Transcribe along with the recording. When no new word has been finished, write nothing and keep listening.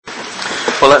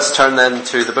Well, let's turn then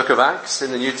to the book of Acts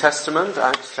in the New Testament,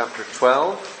 Acts chapter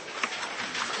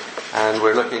 12. And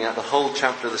we're looking at the whole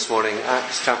chapter this morning,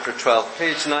 Acts chapter 12,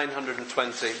 page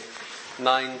 920,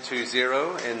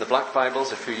 920 in the Black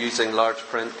Bibles. If you're using large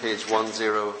print, page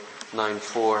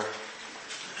 1094.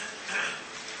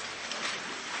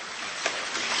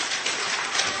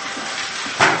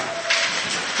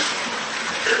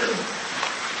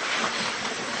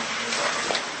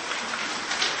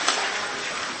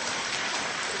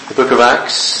 The book of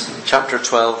Acts, chapter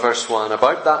 12, verse 1.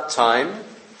 About that time,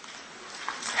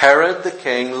 Herod the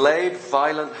king laid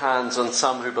violent hands on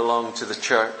some who belonged to the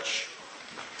church.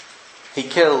 He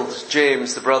killed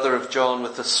James, the brother of John,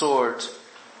 with the sword.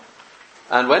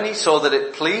 And when he saw that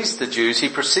it pleased the Jews, he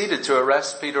proceeded to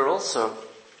arrest Peter also.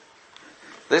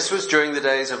 This was during the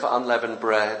days of unleavened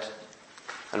bread.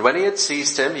 And when he had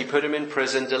seized him, he put him in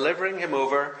prison, delivering him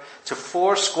over to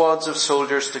 4 squads of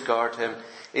soldiers to guard him,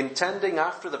 intending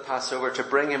after the Passover to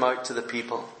bring him out to the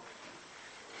people.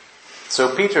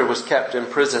 So Peter was kept in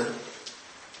prison,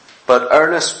 but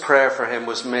earnest prayer for him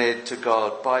was made to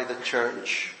God by the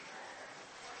church.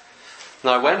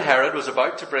 Now when Herod was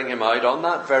about to bring him out on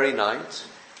that very night,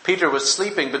 Peter was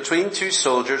sleeping between 2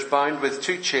 soldiers bound with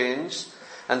 2 chains,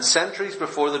 and sentries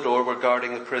before the door were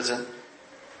guarding the prison.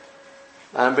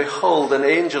 And behold, an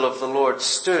angel of the Lord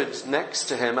stood next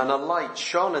to him, and a light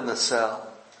shone in the cell.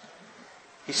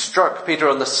 He struck Peter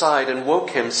on the side and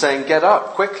woke him, saying, "Get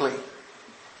up, quickly."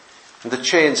 And the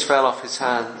chains fell off his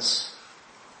hands.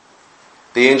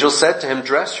 The angel said to him,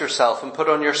 "Dress yourself and put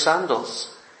on your sandals."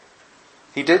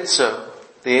 He did so.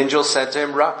 The angel said to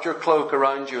him, "Wrap your cloak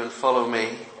around you and follow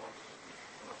me."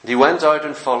 And he went out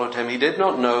and followed him. He did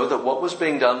not know that what was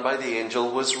being done by the angel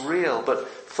was real, but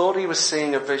thought he was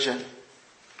seeing a vision.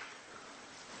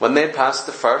 When they had passed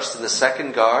the first and the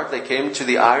second guard, they came to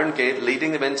the iron gate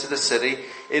leading them into the city.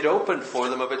 It opened for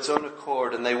them of its own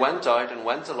accord, and they went out and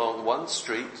went along one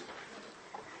street.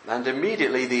 And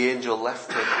immediately the angel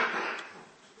left him.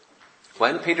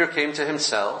 When Peter came to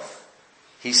himself,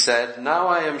 he said, "Now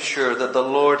I am sure that the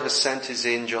Lord has sent his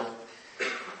angel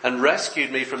and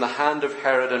rescued me from the hand of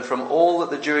Herod and from all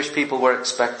that the Jewish people were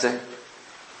expecting."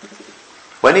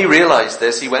 When he realized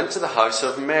this, he went to the house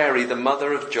of Mary, the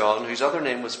mother of John, whose other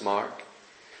name was Mark,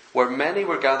 where many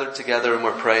were gathered together and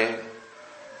were praying.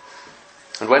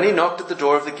 And when he knocked at the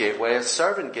door of the gateway, a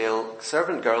servant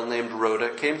girl named Rhoda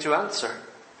came to answer.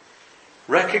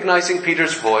 Recognizing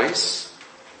Peter's voice,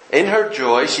 in her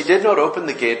joy, she did not open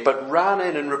the gate, but ran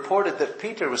in and reported that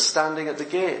Peter was standing at the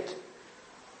gate.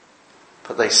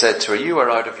 But they said to her, "You are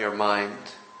out of your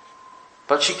mind."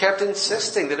 But she kept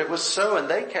insisting that it was so, and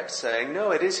they kept saying,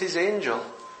 "No, it is his angel."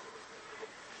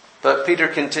 But Peter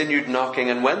continued knocking,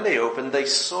 and when they opened, they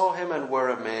saw him and were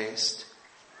amazed.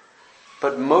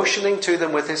 But motioning to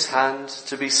them with his hand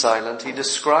to be silent, he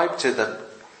described to them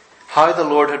how the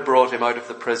Lord had brought him out of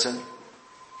the prison.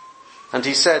 And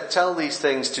he said, "Tell these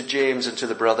things to James and to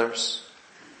the brothers."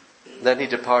 Then he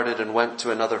departed and went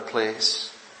to another place.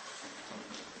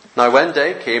 Now when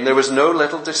day came, there was no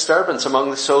little disturbance among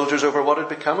the soldiers over what had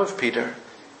become of Peter.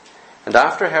 And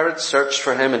after Herod searched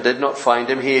for him and did not find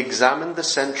him, he examined the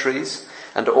sentries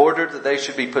and ordered that they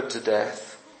should be put to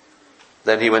death.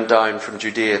 Then he went down from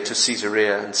Judea to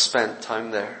Caesarea and spent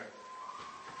time there.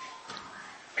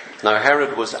 Now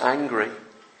Herod was angry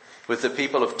with the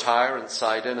people of Tyre and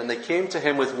Sidon, and they came to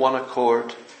him with one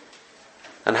accord.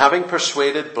 And having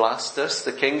persuaded Blastus,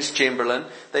 the king's chamberlain,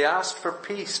 they asked for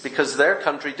peace because their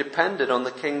country depended on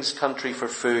the king's country for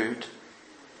food.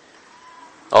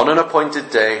 On an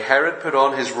appointed day, Herod put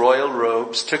on his royal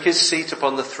robes, took his seat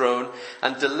upon the throne,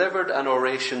 and delivered an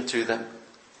oration to them.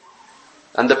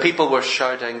 And the people were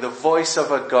shouting, "The voice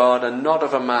of a God and not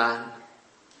of a man."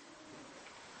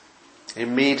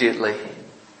 Immediately,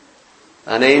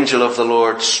 an angel of the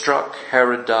Lord struck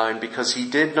Herod down because he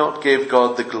did not give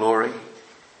God the glory.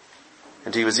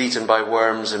 And he was eaten by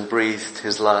worms and breathed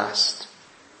his last.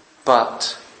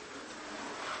 But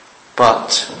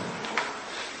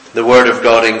the word of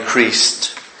God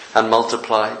increased and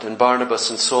multiplied, and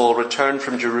Barnabas and Saul returned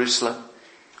from Jerusalem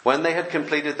when they had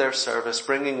completed their service,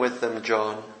 bringing with them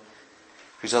John,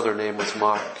 whose other name was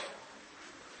Mark.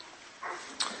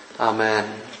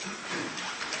 Amen.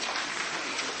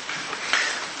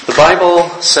 The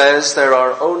Bible says there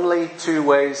are only 2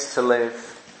 ways to live.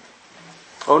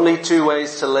 Only 2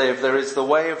 ways to live. There is the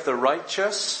way of the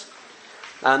righteous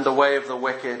and the way of the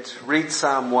wicked. Read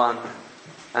Psalm 1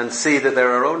 and see that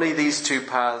there are only these 2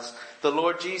 paths. The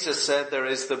Lord Jesus said there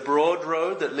is the broad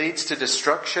road that leads to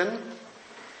destruction,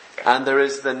 and there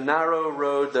is the narrow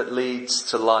road that leads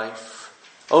to life.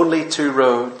 Only 2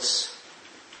 roads.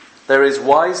 There is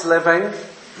wise living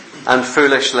and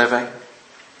foolish living.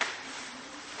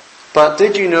 But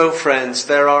did you know, friends,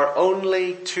 there are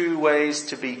only two ways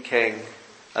to be king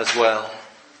as well.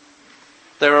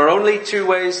 There are only two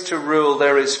ways to rule.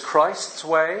 There is Christ's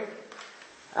way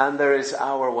and there is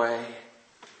our way.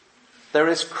 There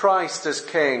is Christ as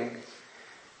king,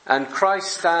 and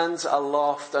Christ stands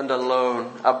aloft and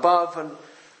alone, above and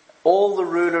all the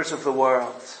rulers of the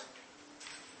world.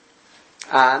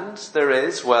 And there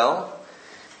is, well,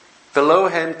 below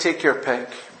him, take your pick,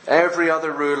 every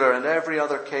other ruler and every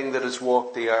other king that has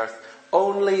walked the earth.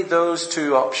 Only those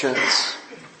two options.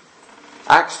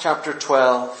 Acts chapter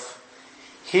 12.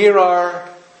 Here are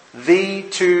the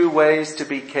two ways to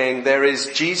be king. There is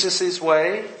Jesus'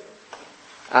 way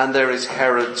and there is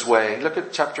Herod's way. Look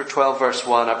at chapter 12 verse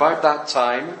 1. About that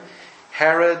time,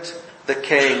 Herod the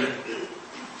king.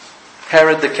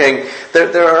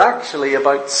 There are actually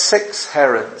about 6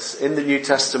 Herods in the New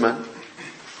Testament.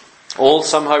 All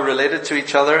somehow related to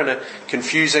each other in a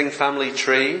confusing family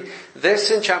tree. This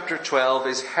in chapter 12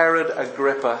 is Herod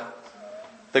Agrippa,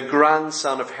 the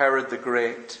grandson of Herod the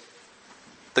Great.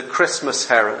 The Christmas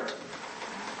Herod.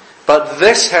 But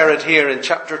this Herod here in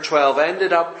chapter 12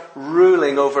 ended up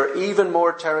ruling over even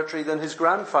more territory than his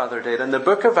grandfather did. And the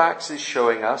book of Acts is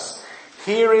showing us,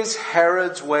 here is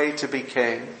Herod's way to be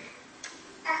king.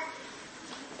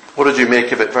 What did you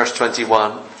make of it? Verse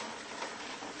 21.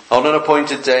 On an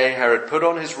appointed day, Herod put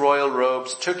on his royal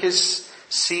robes, took his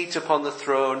seat upon the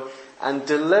throne, and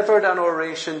delivered an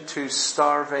oration to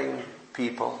starving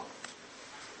people.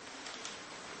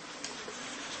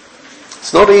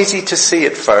 It's not easy to see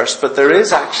at first, but there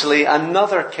is actually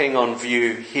another king on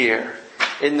view here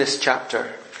in this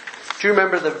chapter. Do you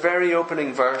remember the very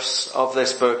opening verse of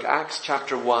this book, Acts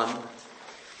chapter 1?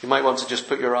 You might want to just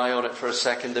put your eye on it for a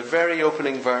second. The very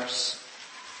opening verse.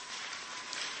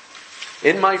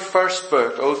 In my first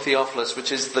book, O Theophilus,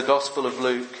 which is the Gospel of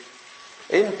Luke,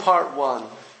 in part 1,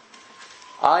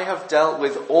 I have dealt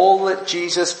with all that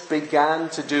Jesus began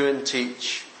to do and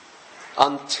teach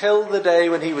until the day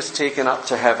when he was taken up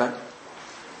to heaven.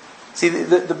 See,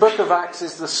 the book of Acts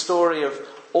is the story of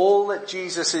all that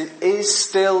Jesus is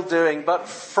still doing, but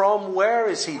from where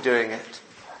is he doing it?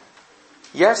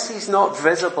 Yes, he's not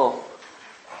visible,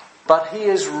 but he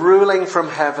is ruling from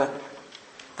heaven.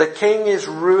 The king is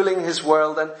ruling his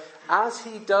world, and as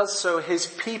he does so, his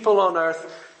people on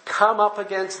earth come up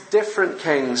against different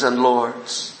kings and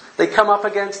lords. They come up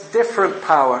against different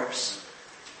powers.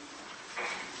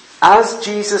 As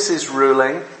Jesus is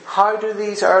ruling, how do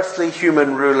these earthly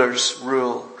human rulers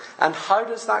rule? And how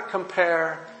does that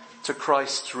compare to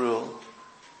Christ's rule?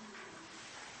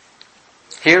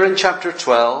 Here in chapter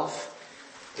 12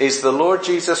 is the Lord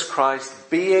Jesus Christ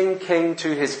being king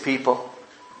to his people.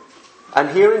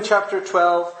 And here in chapter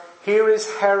 12, here is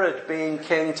Herod being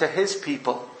king to his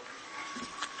people.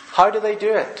 How do they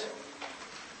do it?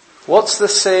 What's the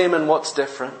same and what's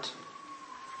different?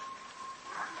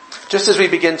 Just as we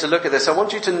begin to look at this, I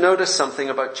want you to notice something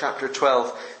about chapter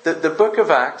 12. The book of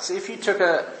Acts, if you took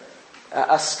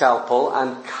a scalpel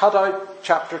and cut out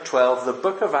chapter 12, the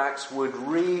book of Acts would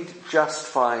read just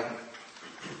fine.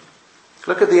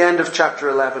 Look at the end of chapter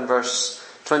 11, verse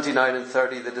 29 and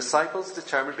 30. The disciples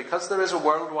determined, because there is a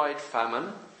worldwide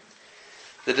famine,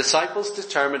 the disciples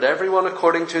determined, everyone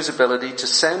according to his ability, to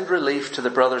send relief to the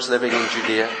brothers living in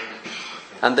Judea.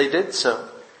 And they did so,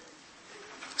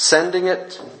 sending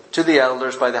it to the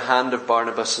elders by the hand of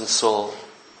Barnabas and Saul.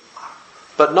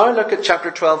 But now look at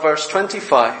chapter 12, verse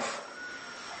 25.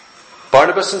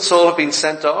 Barnabas and Saul have been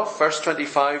sent off. Verse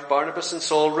 25, Barnabas and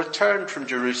Saul returned from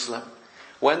Jerusalem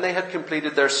when they had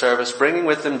completed their service, bringing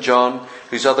with them John,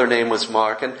 whose other name was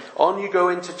Mark. And on you go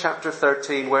into chapter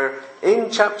 13, where in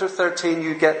chapter 13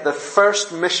 you get the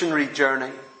first missionary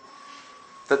journey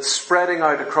that's spreading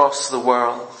out across the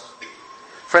world.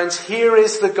 Friends, here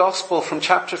is the gospel from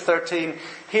chapter 13.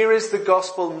 Here is the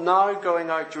gospel now going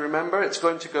out. Do you remember? It's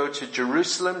going to go to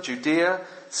Jerusalem, Judea,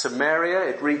 Samaria.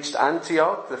 It reached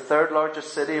Antioch, the third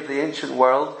largest city of the ancient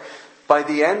world. By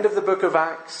the end of the book of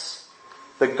Acts,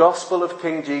 the gospel of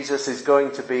King Jesus is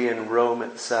going to be in Rome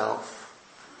itself.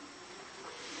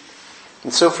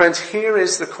 And so, friends, here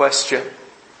is the question.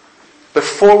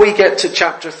 Before we get to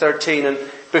chapter 13 and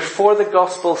before the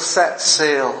gospel sets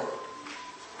sail,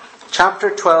 chapter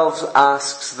 12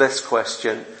 asks this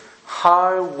question: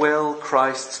 how will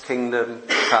Christ's kingdom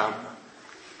come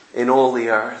in all the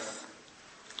earth?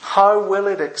 How will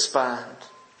it expand?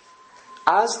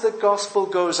 As the gospel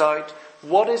goes out,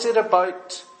 what is it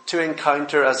about to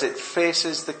encounter as it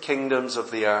faces the kingdoms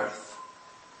of the earth?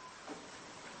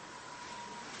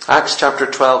 Acts chapter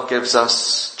 12 gives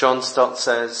us, John Stott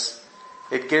says,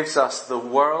 it gives us the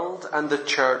world and the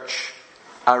church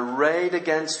arrayed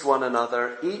against one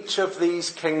another, each of these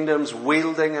kingdoms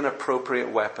wielding an appropriate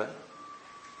weapon.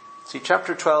 See,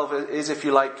 chapter 12 is, if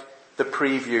you like, the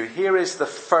preview. Here is the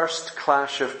first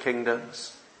clash of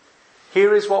kingdoms.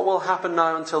 Here is what will happen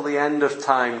now until the end of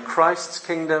time. Christ's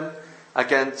kingdom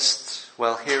against,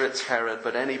 well, here it's Herod,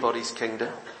 but anybody's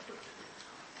kingdom.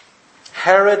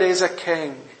 Herod is a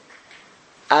king,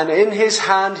 and in his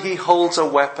hand he holds a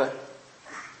weapon.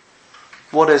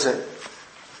 What is it?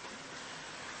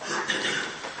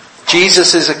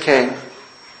 Jesus is a king,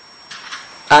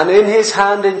 and in his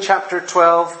hand in chapter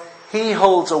 12 he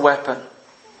holds a weapon.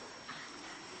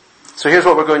 So here's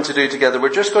what we're going to do together. We're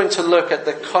just going to look at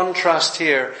the contrast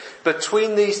here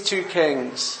between these two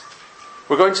kings.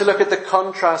 We're going to look at the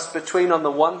contrast between, on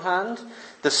the one hand,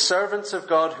 the servants of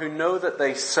God who know that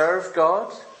they serve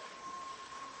God,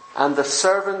 and the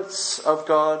servants of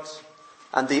God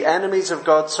and the enemies of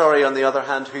God, on the other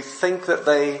hand, who think that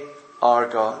they are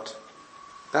God.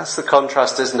 That's the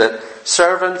contrast, isn't it?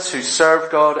 Servants who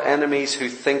serve God, enemies who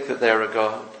think that they're a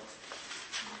God.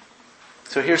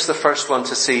 So here's the first one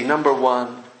to see. Number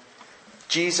one,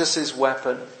 Jesus'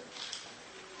 weapon.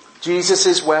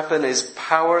 Jesus' weapon is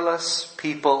powerless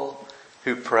people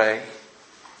who pray.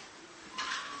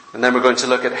 And then we're going to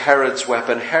look at Herod's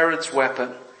weapon. Herod's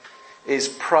weapon is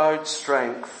proud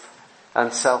strength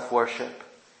and self-worship.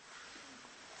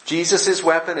 Jesus'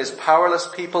 weapon is powerless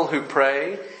people who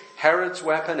pray. Herod's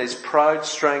weapon is proud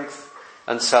strength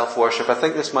and self-worship. I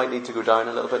think this might need to go down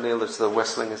a little bit, Neil, as the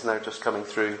whistling is now just coming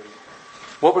through.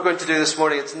 What we're going to do this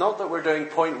morning, it's not that we're doing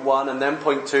point one and then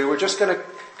point two. We're just going to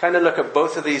kind of look at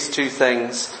both of these two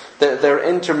things. They're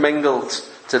intermingled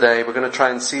today. We're going to try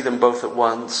and see them both at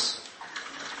once.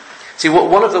 See,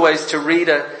 one of the ways to read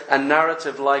a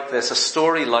narrative like this, a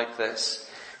story like this,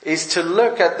 is to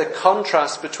look at the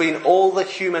contrast between all the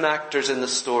human actors in the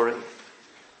story.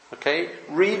 Okay?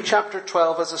 Read chapter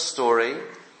 12 as a story.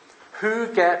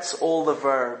 Who gets all the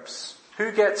verbs?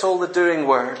 Who gets all the doing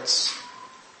words?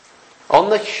 On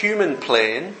the human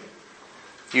plane,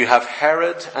 you have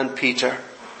Herod and Peter,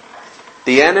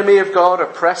 the enemy of God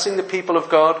oppressing the people of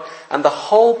God, and the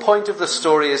whole point of the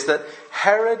story is that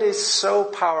Herod is so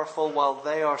powerful while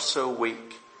they are so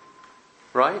weak.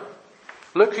 Right?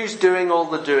 Look who's doing all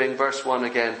the doing, verse 1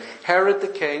 again. Herod the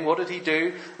king, what did he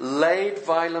do? Laid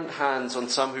violent hands on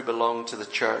some who belonged to the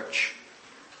church.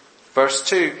 Verse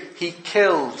 2, he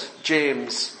killed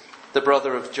James, the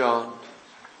brother of John.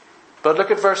 But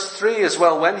look at verse 3 as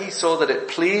well. When he saw that it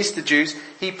pleased the Jews,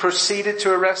 he proceeded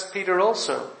to arrest Peter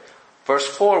also. Verse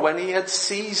 4, when he had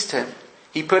seized him,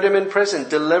 he put him in prison,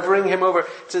 delivering him over.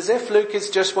 It's as if Luke is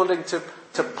just wanting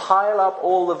to pile up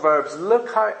all the verbs.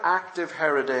 Look how active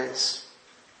Herod is.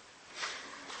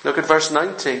 Look at verse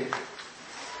 19.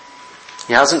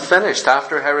 He hasn't finished.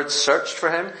 After Herod searched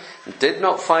for him and did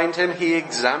not find him, he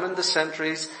examined the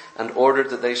sentries and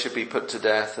ordered that they should be put to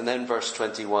death. And then verse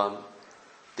 21.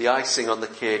 The icing on the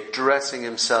cake, dressing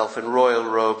himself in royal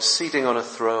robes, seated on a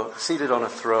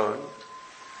throne.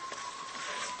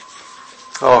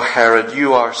 Oh, Herod,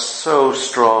 you are so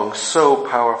strong, so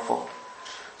powerful,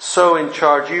 so in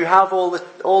charge. You have all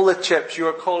the chips. You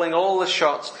are calling all the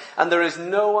shots, and there is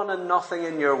no one and nothing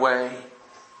in your way.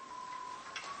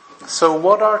 So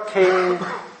what are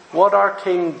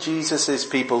King Jesus'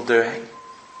 people doing?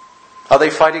 Are they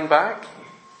fighting back?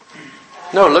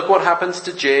 No, look what happens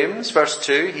to James, verse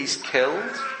 2, he's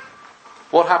killed.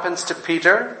 What happens to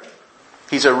Peter?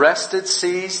 He's arrested,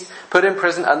 seized, put in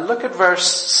prison. And look at verse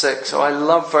 6. Oh, I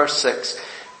love verse 6.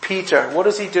 Peter, what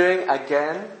is he doing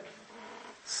again?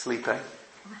 Sleeping.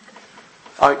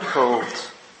 Out cold.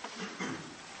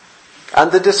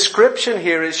 And the description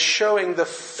here is showing the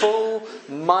full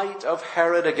might of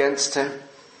Herod against him.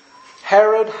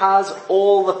 Herod has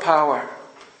all the power.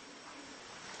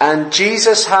 And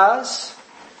Jesus has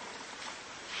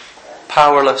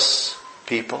powerless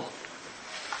people.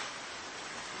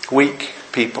 Weak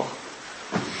people.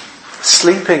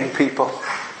 Sleeping people.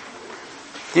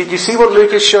 Do you see what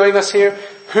Luke is showing us here?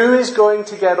 Who is going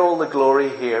to get all the glory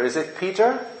here? Is it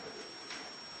Peter?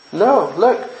 No,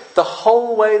 look. The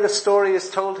whole way the story is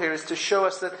told here is to show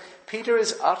us that Peter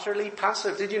is utterly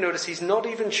passive. Did you notice he's not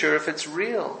even sure if it's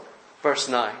real? Verse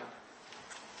 9.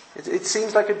 It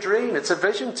seems like a dream. It's a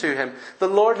vision to him. The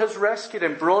Lord has rescued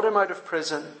him, brought him out of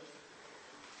prison.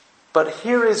 But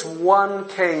here is one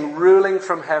king ruling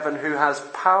from heaven who has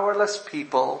powerless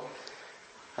people,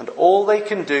 and all they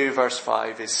can do, verse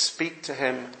 5, is speak to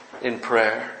him in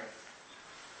prayer.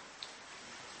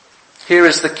 Here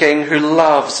is the king who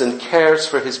loves and cares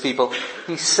for his people.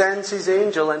 He sends his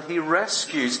angel and he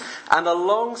rescues. And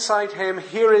alongside him,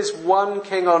 here is one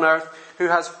king on earth who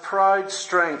has proud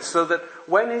strength, so that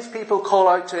when his people call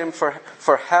out to him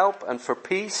for help and for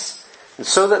peace, and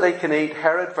so that they can eat,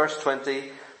 Herod, verse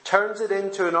 20, turns it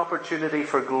into an opportunity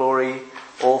for glory,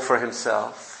 all for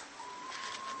himself.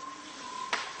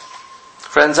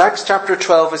 Friends, Acts chapter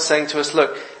 12 is saying to us,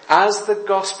 look, as the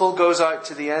gospel goes out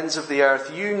to the ends of the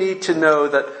earth, you need to know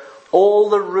that all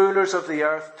the rulers of the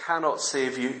earth cannot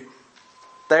save you.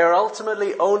 They are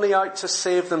ultimately only out to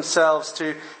save themselves,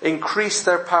 to increase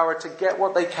their power, to get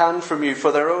what they can from you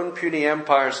for their own puny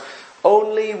empires.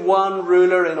 Only one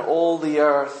ruler in all the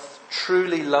earth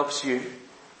truly loves you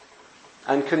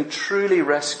and can truly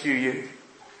rescue you.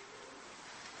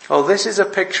 Oh, this is a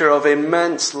picture of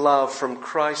immense love from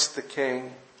Christ the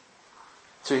King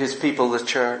to his people, the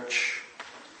church.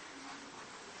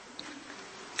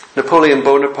 Napoleon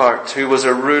Bonaparte, who was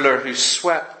a ruler who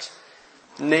swept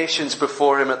nations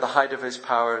before him at the height of his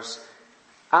powers,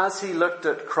 as he looked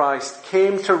at Christ,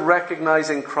 came to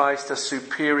recognize in Christ a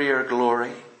superior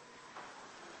glory.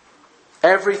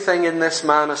 Everything in this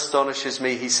man astonishes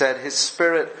me, he said. His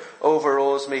spirit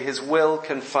overawes me. His will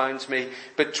confounds me.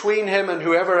 Between him and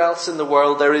whoever else in the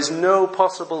world, there is no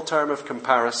possible term of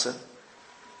comparison.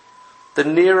 The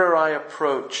nearer I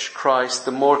approach Christ,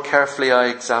 the more carefully I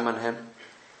examine him.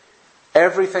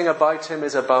 Everything about him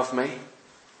is above me.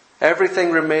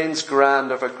 Everything remains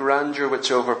grand, of a grandeur which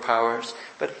overpowers.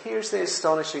 But here's the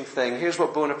astonishing thing. Here's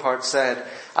what Bonaparte said.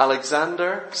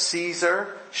 Alexander,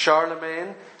 Caesar,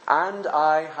 Charlemagne, and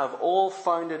I have all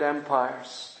founded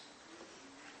empires.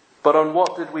 But on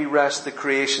what did we rest the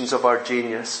creations of our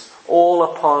genius? All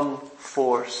upon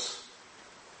force.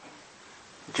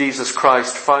 Jesus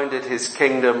Christ founded his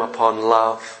kingdom upon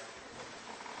love.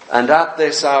 And at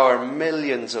this hour,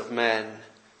 millions of men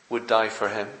would die for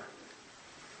him.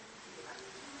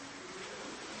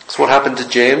 That's what happened to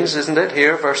James, isn't it?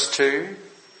 Here, verse 2.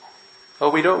 Oh,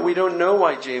 we don't know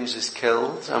why James is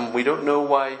killed, and we don't know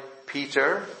why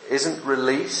Peter isn't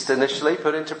released initially,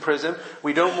 put into prison.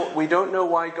 We don't know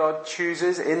why God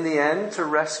chooses in the end to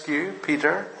rescue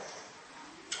Peter.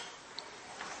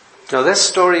 Now this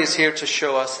story is here to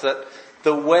show us that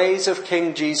the ways of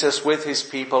King Jesus with his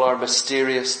people are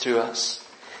mysterious to us.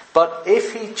 But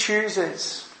if he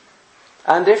chooses,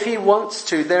 and if he wants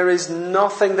to, there is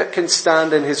nothing that can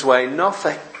stand in his way.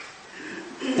 Nothing.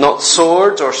 Not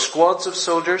swords or squads of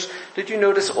soldiers. Did you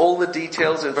notice all the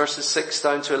details in verses 6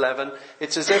 down to 11?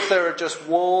 It's as if there are just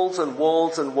walls and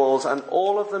walls and walls, and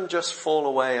all of them just fall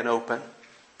away and open.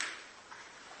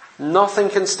 Nothing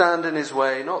can stand in his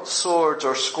way. Not swords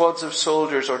or squads of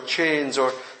soldiers or chains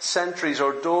or sentries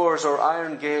or doors or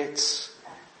iron gates.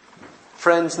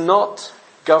 Friends, not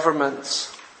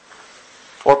governments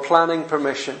or planning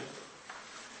permission,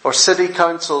 or city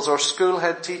councils, or school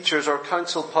head teachers, or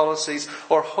council policies,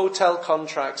 or hotel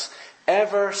contracts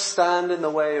ever stand in the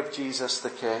way of Jesus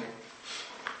the King.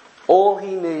 All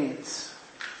he needs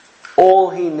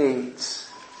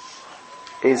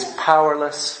is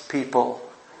powerless people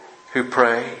who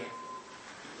pray.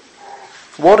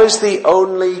 What is the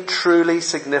only truly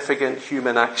significant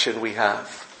human action we have?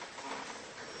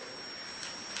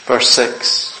 Verse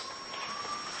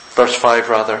 5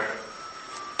 rather.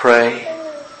 Pray.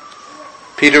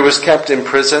 Peter was kept in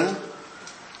prison,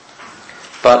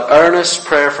 but earnest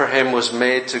prayer for him was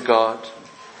made to God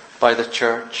by the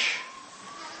church.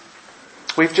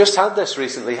 We've just had this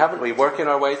recently, haven't we? Working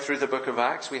our way through the book of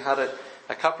Acts. We had it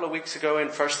a couple of weeks ago in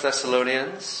 1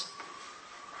 Thessalonians.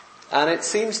 And it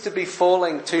seems to be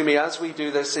falling to me as we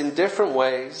do this in different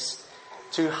ways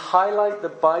to highlight the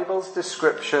Bible's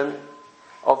description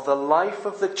of the life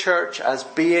of the church as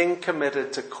being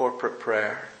committed to corporate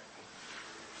prayer.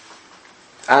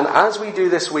 And as we do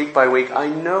this week by week, I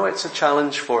know it's a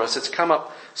challenge for us. It's come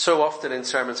up so often in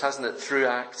sermons, hasn't it, through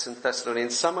Acts and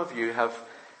Thessalonians. Some of you have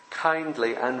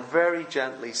kindly and very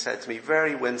gently said to me,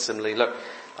 very winsomely, look,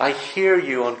 I hear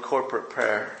you on corporate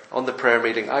prayer, on the prayer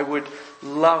meeting. I would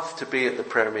love to be at the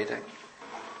prayer meeting.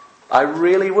 I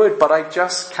really would, but I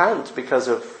just can't because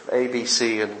of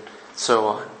ABC and so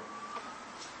on.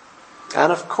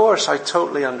 And of course, I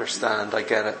totally understand. I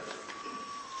get it.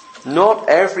 Not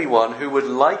everyone who would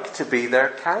like to be there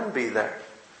can be there.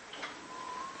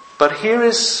 But here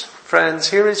is, friends,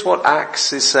 here is what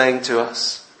Acts is saying to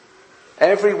us.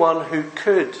 Everyone who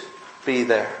could be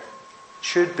there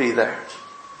should be there.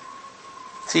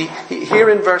 See, here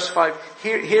in verse 5,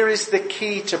 here is the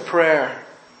key to prayer.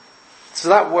 So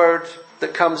that word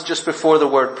that comes just before the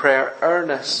word prayer,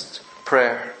 earnest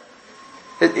prayer.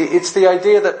 It's the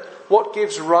idea that, what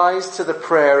gives rise to the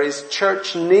prayer is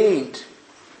church need,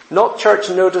 not church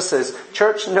notices.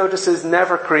 Church notices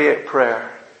never create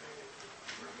prayer.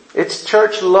 It's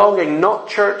church longing, not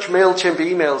church MailChimp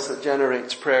emails that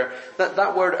generates prayer.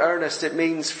 That word earnest, it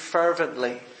means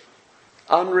fervently,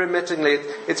 unremittingly.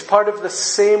 It's part of the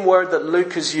same word that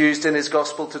Luke has used in his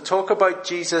gospel to talk about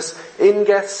Jesus in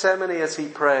Gethsemane as he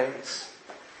prays.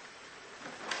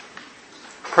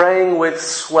 Praying with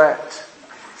sweat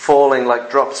falling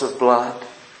like drops of blood.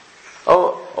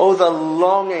 Oh, the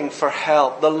longing for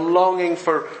help, the longing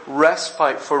for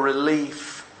respite, for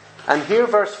relief. And here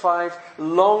verse 5,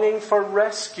 longing for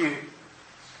rescue,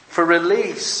 for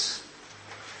release.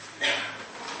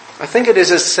 I think it is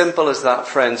as simple as that,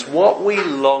 friends. What we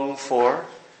long for,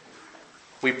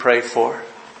 we pray for.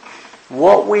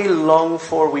 What we long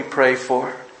for, we pray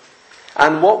for.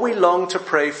 And what we long to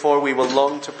pray for, we will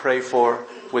long to pray for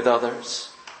with others.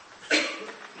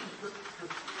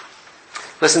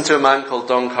 Listen to a man called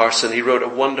Don Carson. He wrote a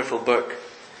wonderful book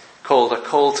called A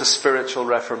Call to Spiritual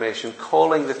Reformation,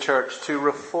 calling the church to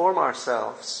reform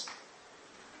ourselves,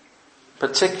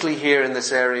 particularly here in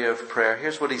this area of prayer.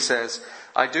 Here's what he says: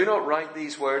 I do not write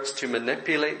these words to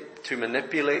manipulate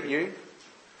you,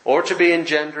 or to be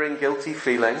engendering guilty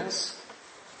feelings.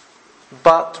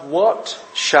 But what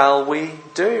shall we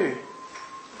do?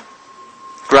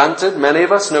 Granted, many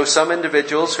of us know some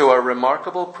individuals who are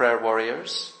remarkable prayer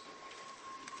warriors.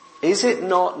 Is it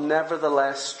not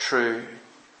nevertheless true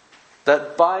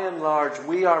that by and large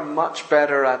we are much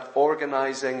better at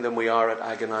organizing than we are at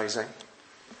agonizing?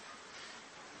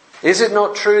 Is it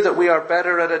not true that we are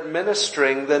better at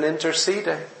administering than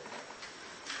interceding?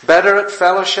 Better at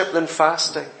fellowship than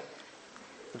fasting?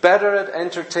 Better at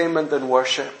entertainment than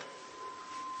worship?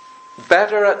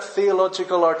 Better at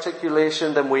theological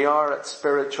articulation than we are at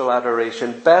spiritual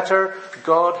adoration? Better,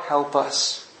 God help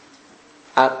us,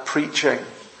 at preaching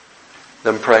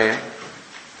than praying?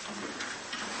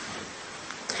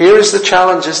 Here is the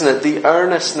challenge, isn't it? The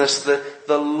earnestness,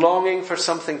 the longing for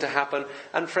something to happen.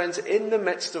 And friends, in the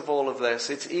midst of all of this,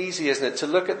 it's easy, isn't it, to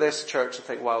look at this church and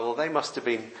think, wow, well, they must have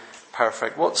been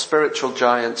perfect. What spiritual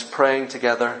giants praying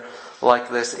together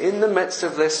like this. In the midst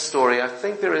of this story, I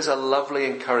think there is a lovely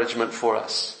encouragement for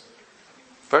us.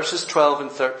 Verses 12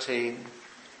 and 13.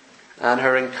 And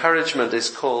her encouragement is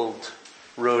called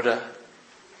Rhoda.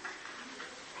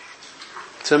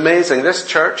 It's amazing. This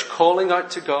church calling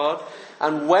out to God.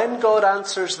 And when God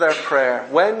answers their prayer,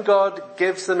 when God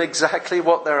gives them exactly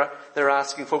what they're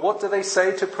asking for, what do they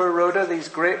say to poor Rhoda, these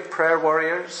great prayer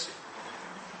warriors?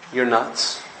 You're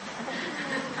nuts.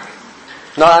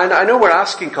 Now, I know we're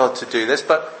asking God to do this,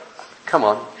 but come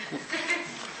on.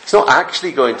 He's not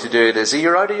actually going to do it, is he?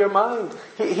 You're out of your mind.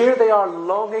 Here they are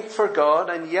longing for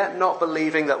God and yet not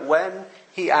believing that when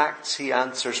he acts, he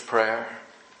answers prayer.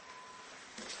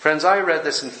 Friends, I read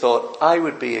this and thought, I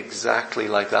would be exactly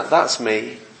like that. That's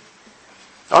me.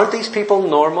 Aren't these people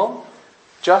normal?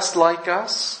 Just like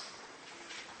us?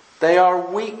 They are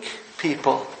weak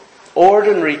people.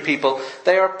 Ordinary people.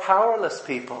 They are powerless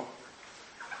people.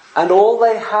 And all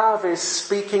they have is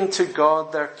speaking to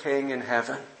God, their King in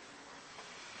heaven.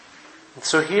 And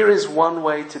so here is one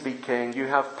way to be king. You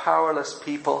have powerless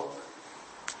people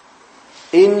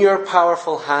in your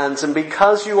powerful hands, and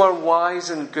because you are wise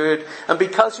and good, and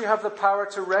because you have the power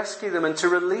to rescue them and to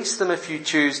release them if you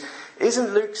choose,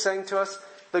 isn't Luke saying to us,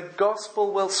 the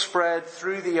gospel will spread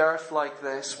through the earth like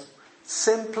this,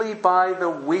 simply by the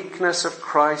weakness of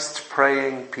Christ's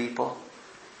praying people?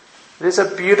 It is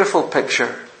a beautiful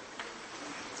picture.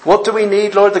 What do we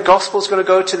need, Lord? The gospel's going to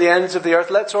go to the ends of the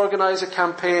earth. Let's organize a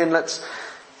campaign. Let's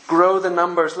grow the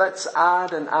numbers. Let's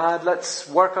add and add. Let's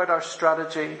work out our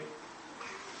strategy.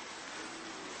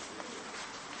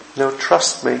 No,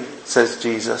 trust me, says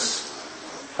Jesus,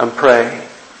 and pray.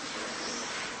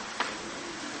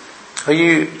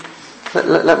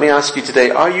 Let me ask you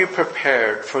today, are you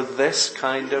prepared for this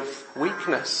kind of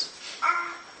weakness?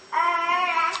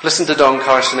 Listen to Don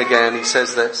Carson again. He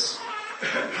says this: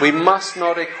 we must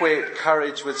not equate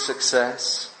courage with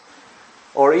success,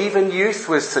 or even youth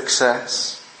with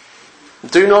success.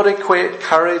 Do not equate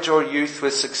courage or youth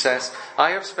with success.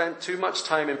 I have spent too much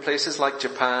time in places like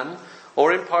Japan,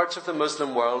 or in parts of the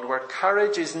Muslim world, where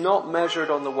courage is not measured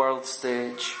on the world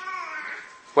stage,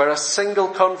 where a single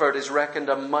convert is reckoned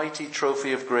a mighty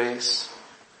trophy of grace.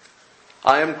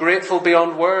 I am grateful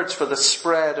beyond words for the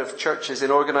spread of churches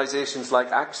in organizations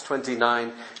like Acts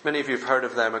 29. Many of you have heard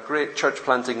of them, a great church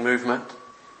planting movement.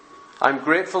 I'm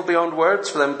grateful beyond words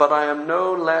for them, but I am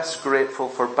no less grateful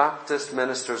for Baptist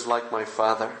ministers like my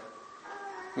father.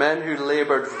 Men who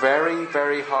laboured very,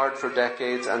 very hard for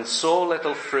decades and saw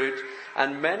little fruit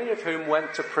and many of whom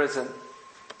went to prison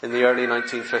in the early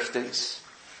 1950s.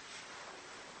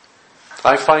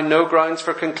 I find no grounds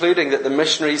for concluding that the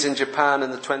missionaries in Japan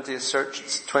in the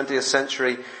 20th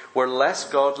century were less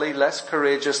godly, less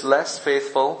courageous, less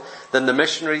faithful than the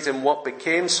missionaries in what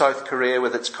became South Korea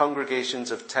with its congregations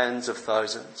of tens of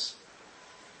thousands.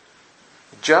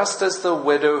 Just as the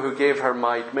widow who gave her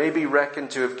mite may be reckoned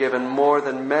to have given more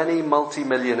than many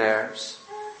multimillionaires,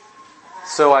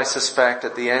 so I suspect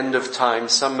at the end of time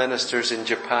some ministers in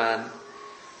Japan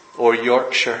or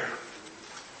Yorkshire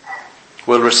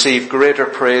will receive greater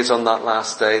praise on that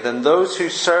last day than those who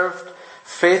served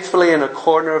faithfully in a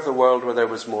corner of the world where there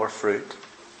was more fruit.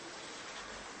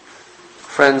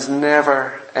 Friends,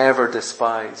 never ever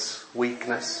despise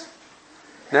weakness.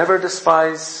 Never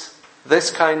despise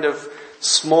this kind of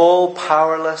small,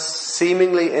 powerless,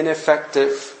 seemingly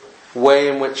ineffective way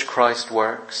in which Christ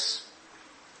works.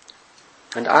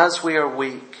 And as we are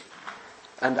weak,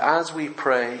 and as we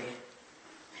pray,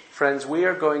 friends, we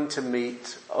are going to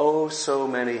meet oh so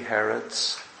many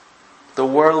Herods. The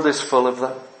world is full of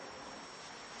them.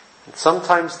 And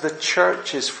sometimes the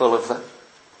church is full of them.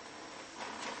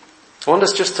 I want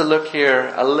us just to look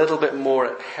here a little bit more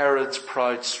at Herod's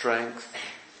proud strength.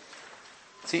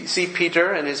 See,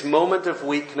 Peter, in his moment of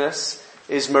weakness,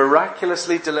 is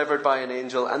miraculously delivered by an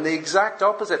angel, and the exact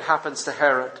opposite happens to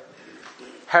Herod.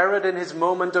 Herod, in his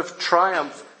moment of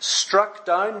triumph, struck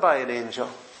down by an angel.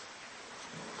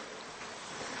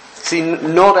 See,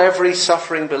 not every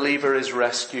suffering believer is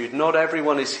rescued. Not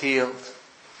everyone is healed.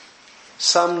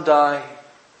 Some die.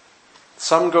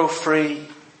 Some go free.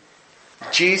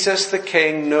 Jesus the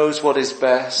King knows what is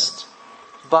best.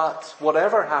 But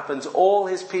whatever happens, all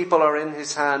his people are in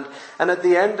his hand. And at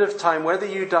the end of time, whether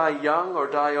you die young or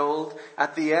die old,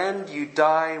 at the end you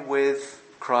die with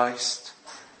Christ.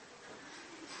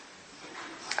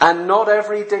 And not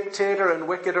every dictator and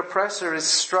wicked oppressor is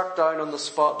struck down on the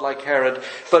spot like Herod.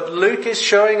 But Luke is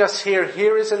showing us here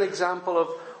is an example of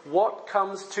what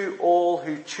comes to all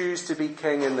who choose to be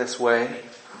king in this way.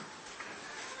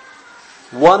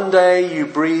 One day you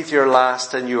breathe your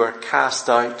last and you are cast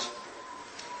out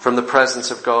from the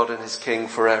presence of God and his king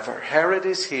forever. Herod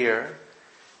is here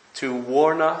to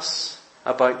warn us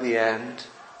about the end.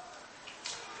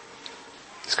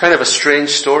 It's kind of a strange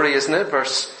story, isn't it?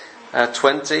 Verse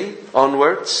 20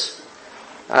 onwards.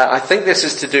 I think this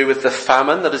is to do with the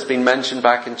famine that has been mentioned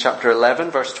back in chapter 11,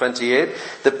 verse 28.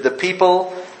 The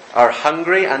people are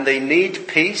hungry and they need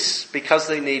peace because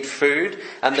they need food,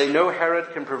 and they know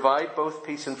Herod can provide both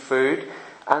peace and food,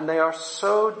 and they are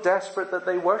so desperate that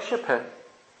they worship him.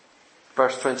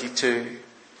 Verse 22.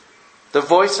 The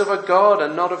voice of a God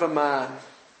and not of a man.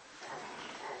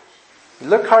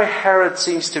 Look how Herod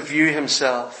seems to view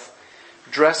himself,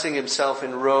 dressing himself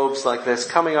in robes like this,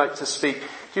 coming out to speak.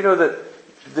 Do you know that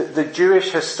the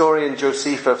Jewish historian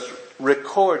Josephus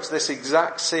records this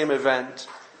exact same event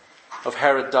of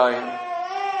Herod dying?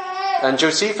 And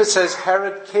Josephus says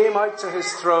Herod came out to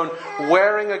his throne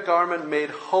wearing a garment made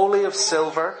wholly of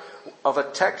silver, of a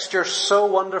texture so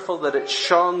wonderful that it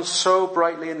shone so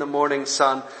brightly in the morning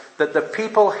sun that the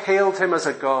people hailed him as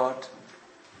a god.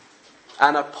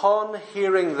 And upon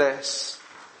hearing this,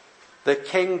 the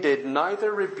king did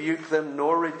neither rebuke them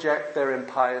nor reject their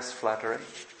impious flattery.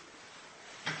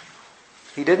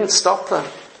 He didn't stop them.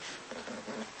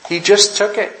 He just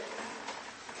took it.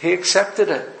 He accepted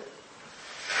it.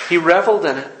 He reveled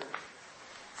in it.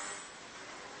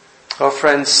 Oh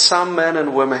friends, some men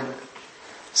and women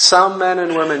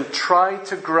try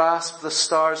to grasp the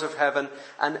stars of heaven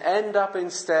and end up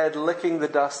instead licking the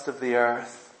dust of the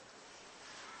earth.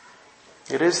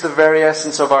 It is the very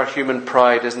essence of our human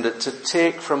pride, isn't it? To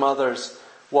take from others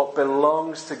what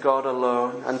belongs to God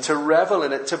alone and to revel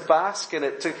in it, to bask in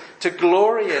it, to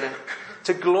glory in it,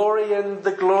 to glory in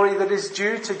the glory that is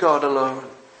due to God alone.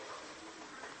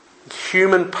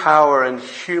 Human power and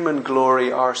human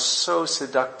glory are so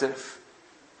seductive.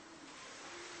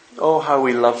 Oh, how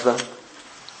we love them.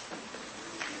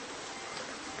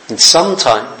 And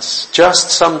sometimes,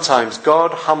 just sometimes,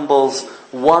 God humbles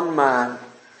one man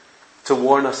to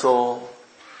warn us all.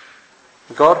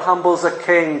 God humbles a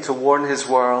king to warn his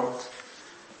world.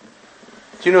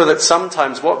 Do you know that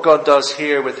sometimes what God does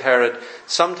here with Herod,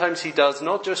 sometimes he does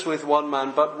not just with one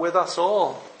man, but with us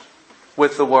all,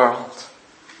 with the world.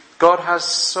 God has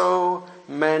so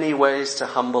many ways to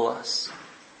humble us.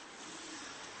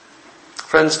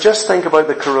 Friends, just think about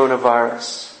the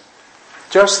coronavirus.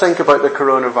 Just think about the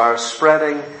coronavirus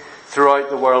spreading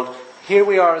throughout the world. Here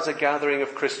we are as a gathering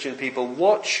of Christian people.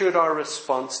 What should our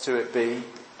response to it be?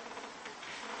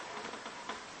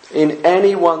 In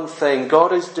any one thing,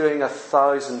 God is doing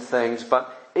 1,000 things,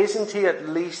 but isn't he at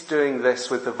least doing this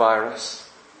with the virus?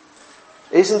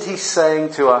 Isn't he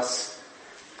saying to us,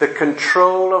 the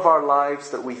control of our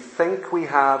lives that we think we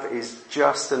have is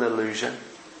just an illusion?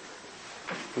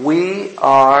 We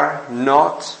are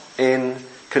not in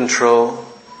control.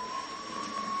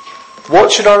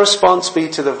 What should our response be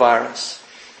to the virus?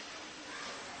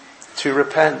 To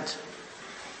repent.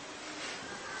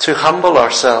 To humble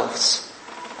ourselves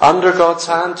under God's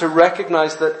hand, to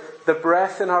recognize that the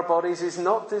breath in our bodies is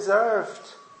not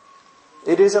deserved.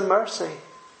 It is a mercy.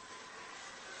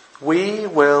 We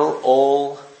will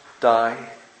all die.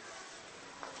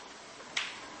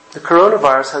 The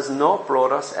coronavirus has not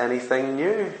brought us anything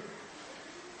new.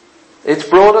 It's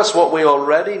brought us what we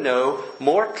already know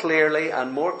more clearly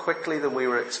and more quickly than we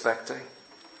were expecting.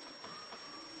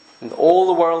 And all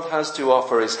the world has to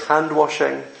offer is hand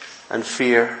washing and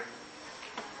fear.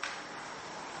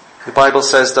 The Bible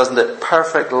says, doesn't it,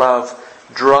 perfect love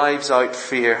drives out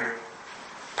fear.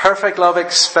 Perfect love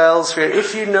expels fear.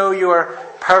 If you know you are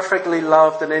perfectly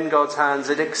loved and in God's hands,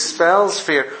 it expels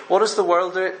fear. What does the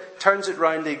world do? It turns it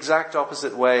round the exact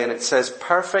opposite way, and it says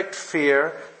perfect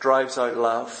fear drives out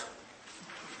love.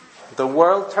 The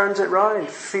world turns it round.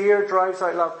 Fear drives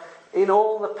out love. In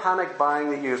all the panic buying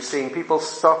that you have seen, people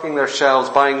stocking their shelves,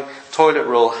 buying toilet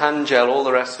roll, hand gel, all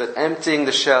the rest of it, emptying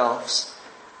the shelves.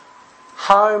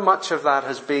 How much of that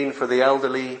has been for the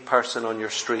elderly person on your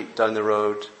street down the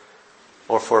road,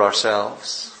 or for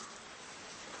ourselves?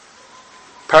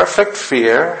 Perfect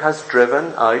fear has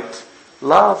driven out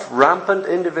love. Rampant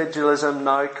individualism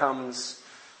now comes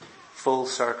full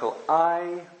circle.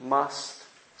 I must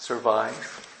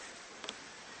survive.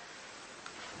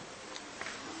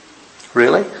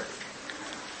 Really?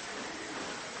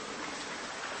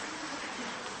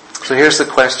 So here's the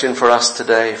question for us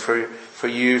today, for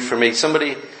you, for me.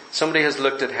 Somebody has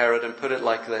looked at Herod and put it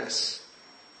like this.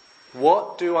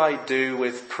 What do I do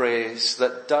with praise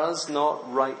that does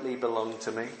not rightly belong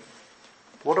to me?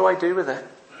 What do I do with it?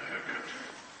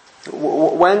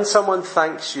 When someone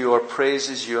thanks you or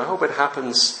praises you, I hope it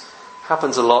happens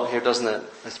a lot here, doesn't it?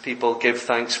 As people give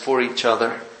thanks for each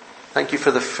other. Thank you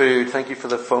for the food. Thank you for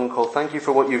the phone call. Thank you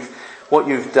for what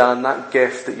you've done, that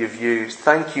gift that you've used.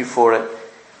 Thank you for it.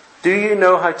 Do you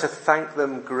know how to thank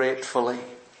them gratefully?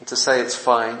 And to say it's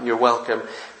fine, you're welcome.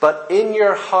 But in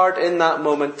your heart in that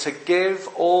moment to give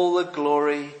all the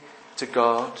glory to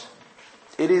God.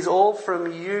 It is all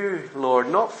from you, Lord,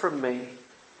 not from me.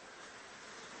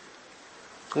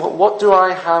 What do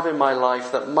I have in my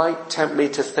life that might tempt me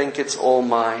to think it's all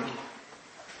mine?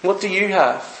 What do you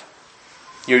have?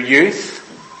 Your youth?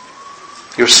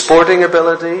 Your sporting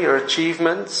ability, your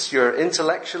achievements, your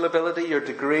intellectual ability, your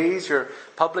degrees, your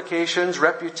publications,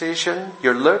 reputation,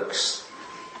 your looks,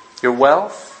 your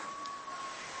wealth.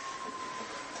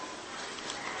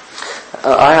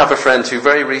 I have a friend who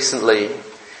very recently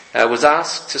was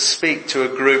asked to speak to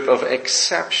a group of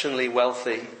exceptionally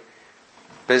wealthy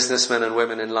businessmen and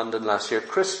women in London last year,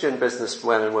 Christian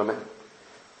businessmen and women.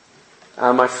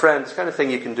 My friend, it's the kind of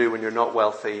thing you can do when you're not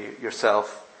wealthy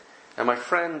yourself. And my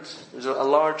friend, there's a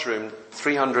large room,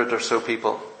 300 or so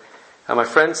people. And my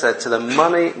friend said to them,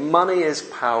 money is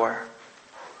power.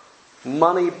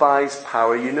 Money buys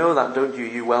power. You know that, don't you,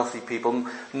 you wealthy people?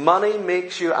 Money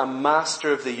makes you a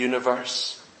master of the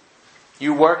universe.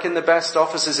 You work in the best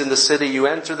offices in the city. You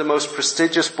enter the most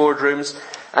prestigious boardrooms.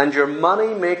 And your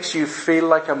money makes you feel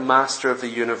like a master of the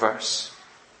universe.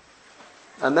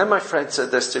 And then my friend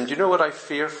said this to him, do you know what I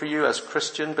fear for you as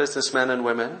Christian businessmen and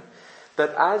women?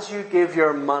 That as you give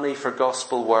your money for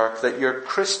gospel work, that your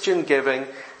Christian giving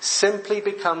simply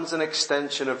becomes an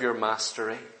extension of your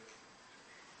mastery.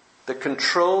 The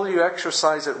control you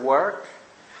exercise at work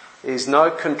is now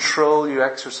control you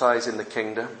exercise in the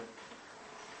kingdom.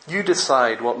 You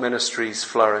decide what ministries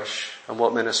flourish and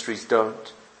what ministries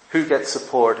don't. Who gets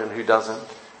support and who doesn't.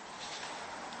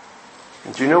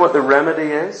 And do you know what the remedy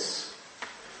is?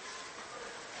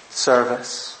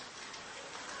 Service.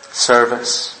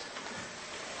 Service.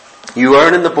 You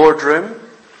earn in the boardroom,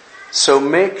 so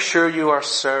make sure you are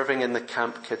serving in the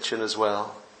camp kitchen as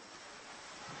well.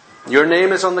 Your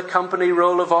name is on the company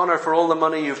roll of honor for all the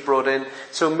money you've brought in,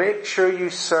 so make sure you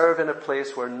serve in a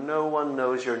place where no one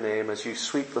knows your name as you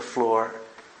sweep the floor,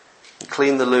 and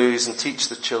clean the loos and teach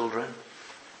the children.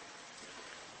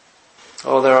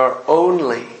 Oh, there are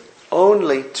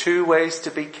only two ways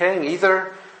to be king.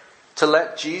 Either to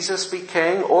let Jesus be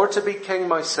king or to be king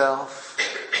myself.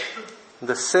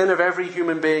 The sin of every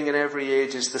human being in every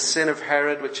age is the sin of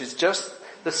Herod, which is just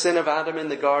the sin of Adam in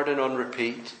the garden on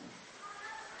repeat.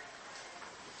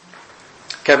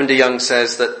 Kevin DeYoung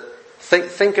says that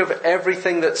Think of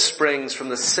everything that springs from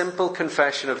the simple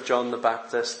confession of John the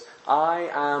Baptist. I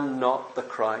am not the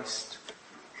Christ.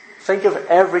 Think of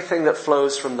everything that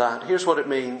flows from that. Here's what it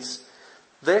means.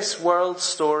 This world's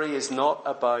story is not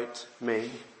about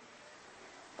me.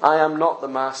 I am not the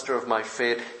master of my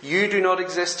fate. You do not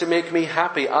exist to make me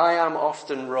happy. I am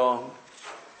often wrong.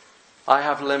 I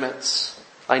have limits.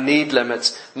 I need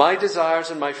limits. My desires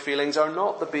and my feelings are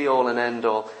not the be-all and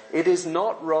end-all. It is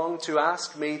not wrong to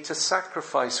ask me to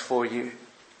sacrifice for you.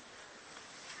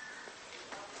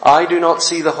 I do not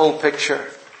see the whole picture.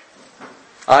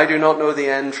 I do not know the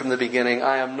end from the beginning.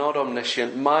 I am not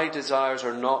omniscient. My desires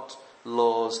are not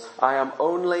laws. I am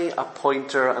only a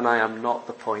pointer and I am not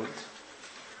the point.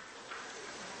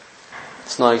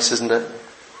 It's nice, isn't it?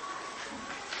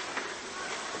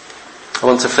 I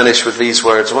want to finish with these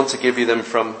words. I want to give you them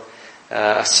from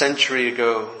a century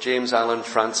ago. James Allen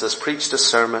Francis preached a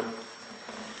sermon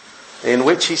in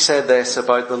which he said this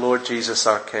about the Lord Jesus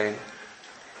our King.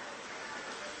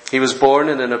 He was born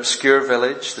in an obscure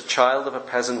village, the child of a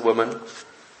peasant woman.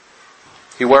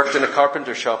 He worked in a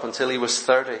carpenter shop until he was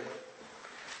 30.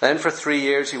 Then for 3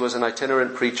 years he was an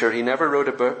itinerant preacher. He never wrote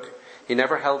a book. He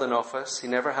never held an office. He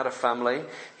never had a family.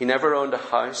 He never owned a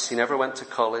house. He never went to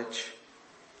college.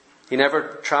 He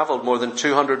never travelled more than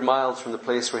 200 miles from the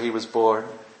place where he was born.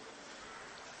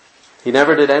 He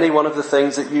never did any one of the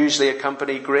things that usually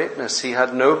accompany greatness. He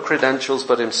had no credentials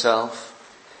but himself.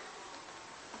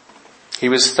 He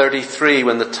was 33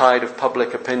 when the tide of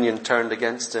public opinion turned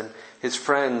against him. His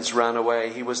friends ran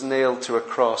away. He was nailed to a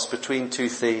cross between two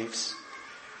thieves.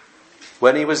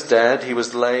 When he was dead, he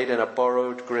was laid in a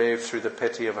borrowed grave through the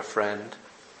pity of a friend.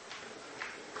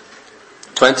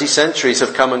 20 centuries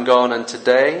have come and gone, and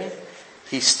today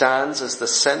he stands as the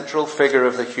central figure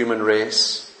of the human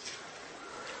race.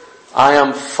 I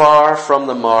am far from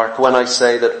the mark when I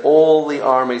say that all the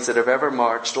armies that have ever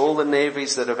marched, all the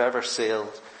navies that have ever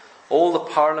sailed, all the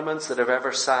parliaments that have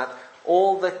ever sat,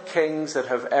 all the kings that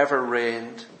have ever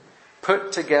reigned,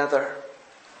 put together,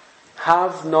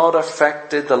 have not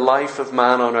affected the life of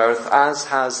man on earth as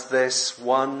has this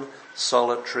one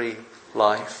solitary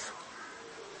life.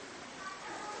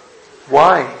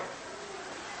 Why?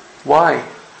 Why?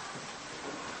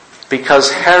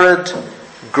 Because Herod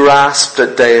grasped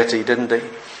at deity, didn't he?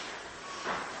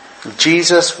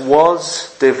 Jesus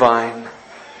was divine,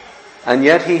 and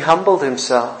yet he humbled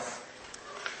himself.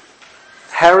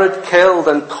 Herod killed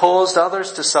and caused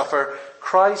others to suffer.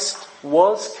 Christ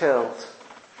was killed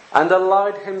and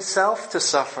allowed himself to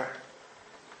suffer.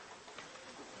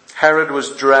 Herod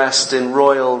was dressed in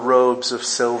royal robes of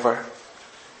silver.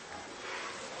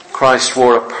 Christ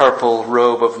wore a purple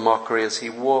robe of mockery as he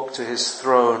walked to his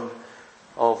throne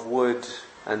of wood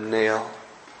and nail.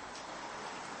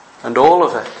 And all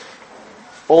of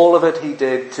it he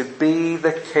did to be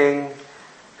the King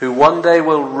who one day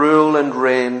will rule and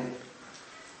reign.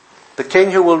 The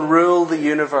King who will rule the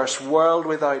universe, world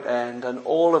without end, and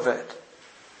all of it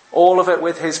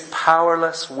with his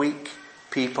powerless, weak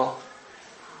people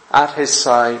at his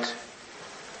side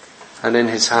and in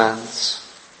his hands.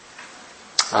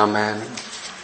 Amen.